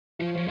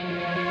Hey,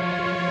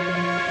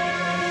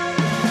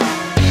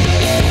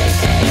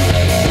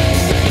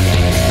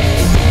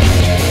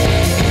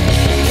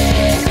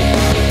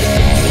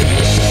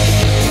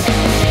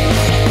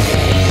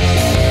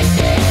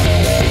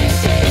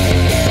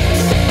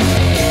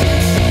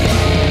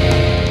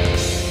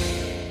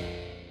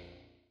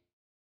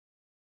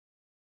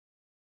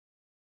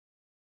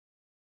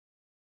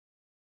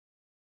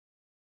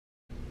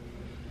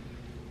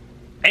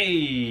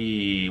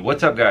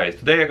 what's up guys?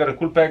 Today I got a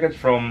cool package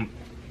from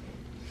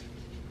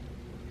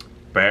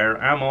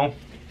barnaul.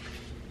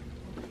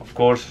 Of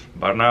course,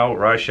 barnaul,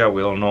 Russia,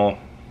 we all know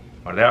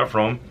where they are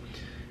from.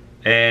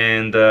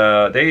 And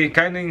they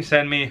kindly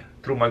sent me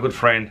through my good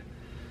friend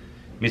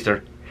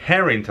Mr.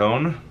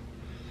 Harrington,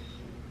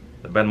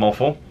 the band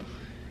mofo.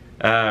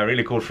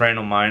 Really cool friend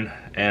of mine,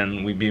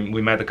 and we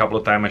met a couple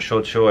of times at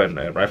SHOT Show and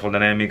Rifle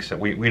Dynamics.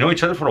 We know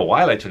each other for a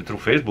while actually through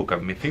Facebook. I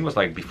mean, I think it was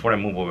like before I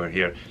moved over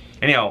here.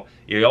 Anyhow,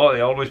 he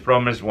always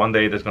promised one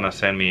day that's gonna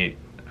send me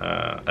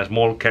a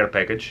small care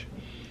package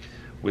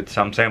with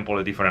some sample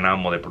of different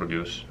ammo they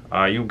produce.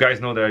 You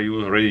guys know that I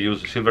already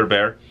use Silver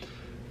Bear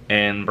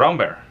and Brown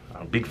Bear.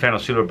 I'm a big fan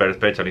of Silver Bear,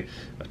 especially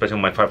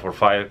my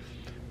 545.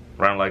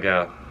 Run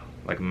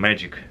like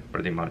magic,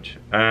 pretty much.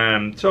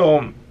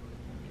 So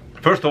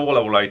first of all, I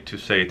would like to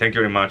say thank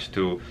you very much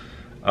to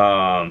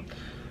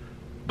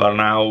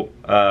barnaul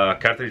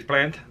cartridge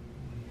plant,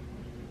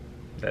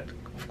 that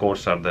of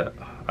course are the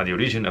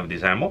origin of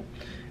this ammo.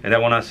 And I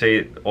want to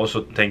say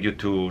also thank you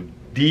to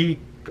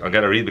I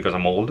gotta read because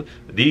I'm old,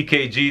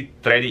 DKG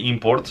Trade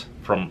Imports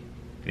from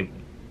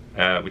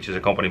which is a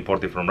company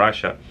imported from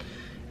Russia,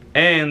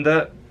 and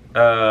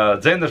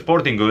Zanders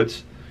Sporting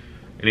Goods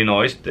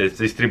Illinois, that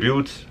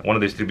distributes, one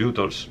of the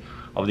distributors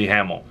of the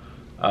ammo,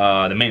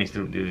 the main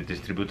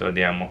distributor of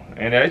the ammo,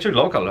 and they're actually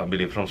local, I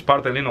believe, from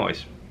Sparta,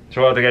 Illinois.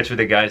 So actually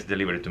the guys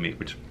delivered it to me,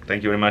 which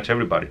thank you very much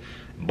everybody.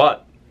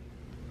 But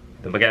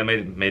the guy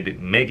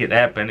make it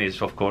happen is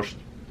of course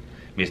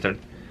Mr.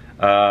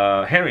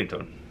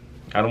 Harrington.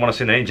 I don't want to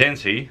say the name,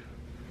 yancey.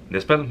 They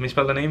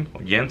misspell the name?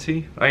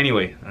 Yancey?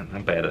 Anyway,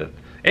 I'm bad at it.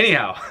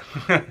 Anyhow,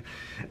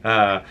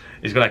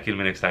 he's gonna kill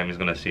me next time he's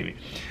gonna see me.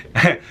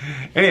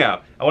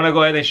 Anyhow, I want to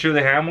go ahead and show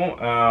the ammo.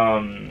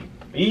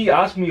 He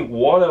asked me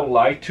what I would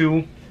like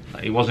to.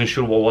 He wasn't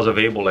sure what was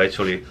available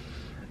actually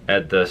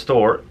at the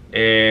store,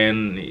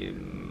 and it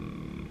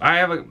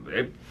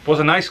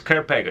was a nice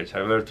care package, I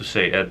have to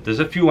say. There's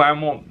a few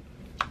ammo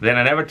that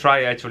I never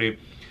tried actually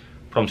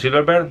from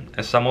Silver Bear,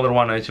 and some other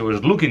one I actually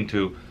was looking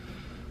to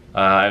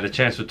have the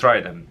chance to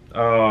try them.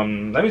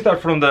 Let me start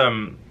from the,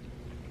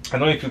 I don't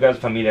know if you guys are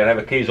familiar, I have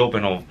a case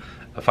open of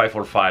a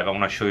 545. I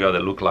want to show you how they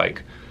look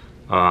like.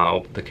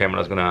 Hope the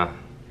camera's gonna,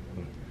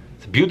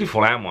 it's a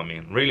beautiful ammo, I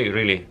mean, really,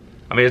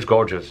 I mean, it's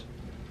gorgeous.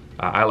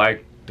 I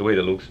like the way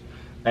it looks.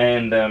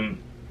 And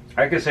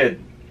like I said,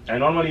 I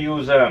normally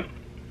use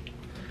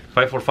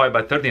 545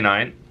 by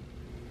 39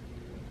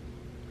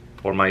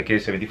 for my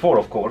K74,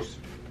 of course.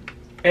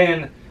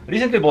 And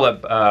recently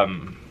bought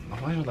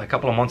a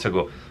couple of months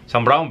ago,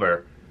 some Brown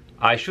Bear.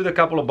 I shoot a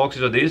couple of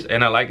boxes of this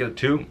and I like it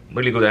too.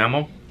 Really good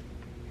ammo.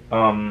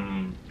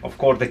 Of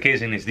course the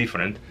casing is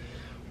different.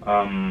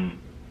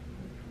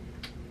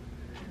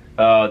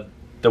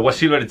 There was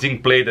silver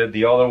zinc plated,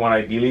 the other one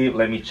I believe,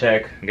 let me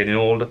check, I'm getting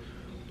old,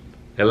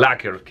 a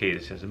lacquer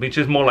case, which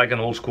is more like an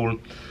old school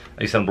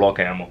Eastern Bloc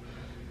ammo.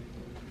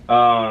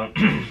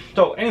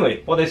 So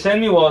anyway, what they sent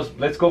me was,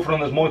 let's go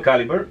from the small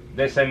caliber.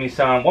 They sent me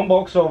one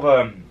box of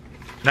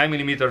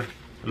 9mm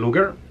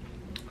Luger.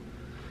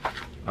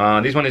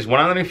 This one is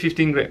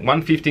 115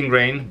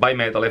 grain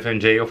bimetal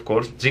FMJ, of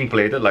course, zinc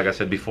plated, like I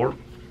said before.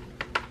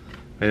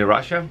 In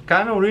Russia,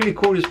 kind of really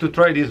curious to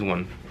try this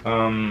one.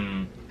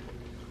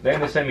 Then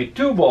they sent me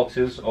two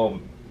boxes of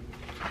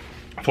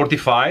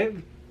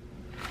 45.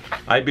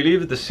 I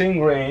believe the same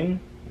grain.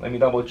 Let me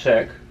double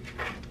check.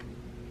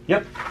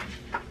 Yep,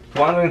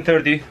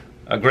 130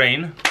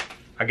 grain.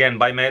 Again,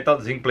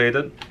 bimetal, zinc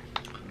plated.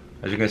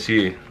 As you can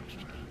see,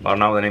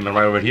 barnaul, the name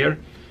right over here.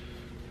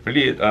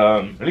 Really,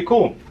 really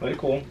cool.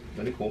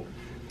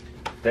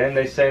 Then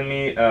they sent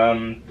me,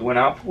 went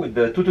up with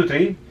the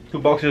 223, two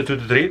boxes of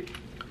 223.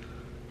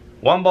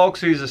 One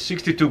box is a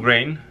 62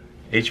 grain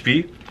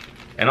HP.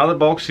 Another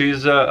box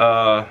is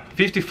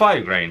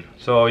 55 grain.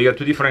 So you got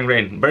two different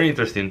grain. Very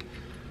interesting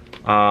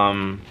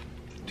to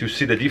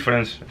see the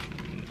difference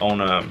on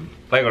a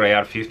regular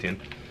AR-15.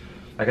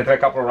 I can try a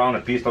couple around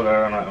a pistol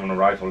or on a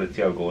rifle. Let's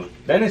see how it goes.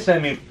 Then they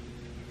sent me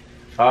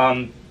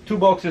two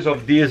boxes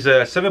of these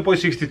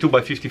 7.62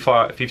 by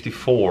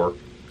 54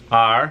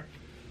 R,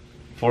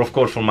 for of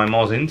course for my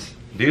Mosins.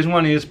 This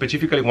one is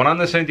specifically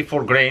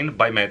 174 grain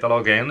bimetal,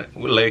 again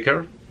with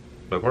lacquer,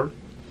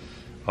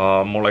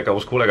 more like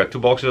old school. I got two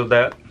boxes of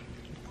that,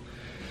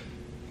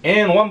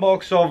 and one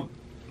box of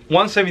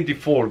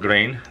 174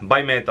 grain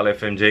bimetal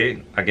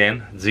FMJ,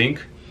 again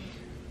zinc,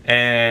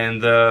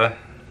 and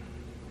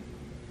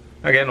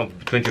again of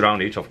 20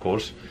 round each, of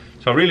course.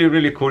 So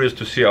really curious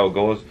to see how it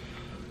goes.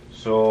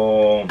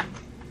 So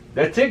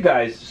that's it,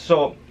 guys.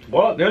 So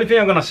well, the only thing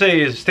I'm gonna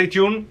say is stay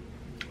tuned.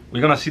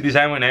 we're gonna see this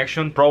ammo in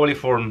action, probably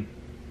for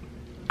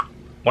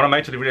what I'm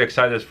actually really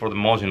excited is for the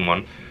Mosin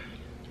one,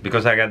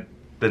 because I got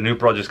the new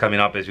projects coming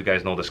up, as you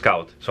guys know, the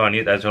Scout. So I'm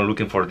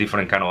looking for a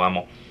different kind of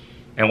ammo,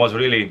 and was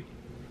really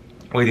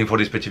waiting for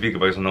this specific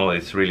because I know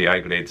it's really high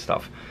grade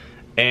stuff.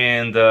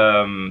 And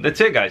that's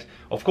it, guys.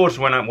 Of course,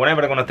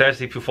 whenever I'm gonna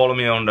test, if you follow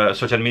me on the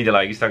social media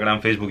like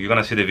Instagram, Facebook, you're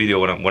gonna see the video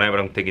whenever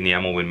I'm taking the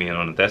ammo with me and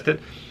I'm gonna test it.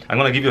 I'm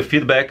gonna give you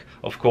feedback,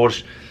 of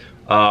course,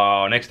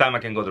 next time I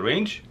can go to the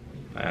range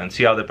and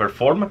see how they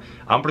perform.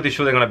 I'm pretty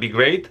sure they're gonna be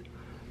great.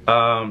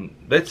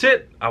 That's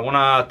it. I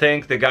wanna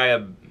thank the guy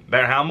at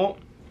barnaul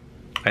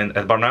and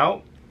at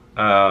barnaul,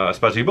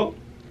 spasibo,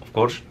 of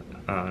course,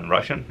 in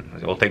Russian.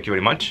 Well, thank you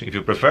very much, if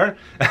you prefer.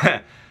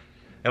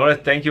 I want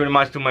to thank you very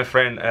much to my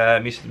friend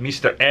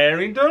Mr.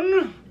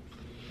 Harrington,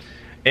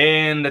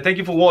 and thank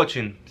you for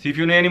watching. See, if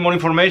you need any more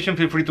information,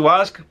 feel free to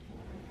ask.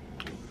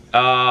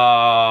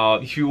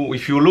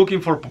 If you're looking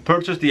for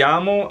purchase the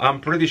ammo,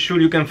 I'm pretty sure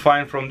you can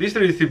find from this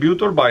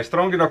distributor, but I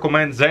strongly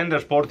recommend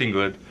Zanders Sporting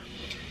Good,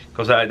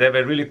 because they have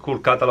a really cool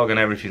catalog and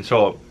everything.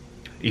 So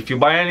if you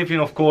buy anything,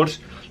 of course,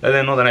 let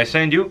them know that I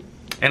send you,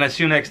 and I'll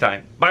see you next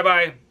time. Bye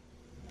bye.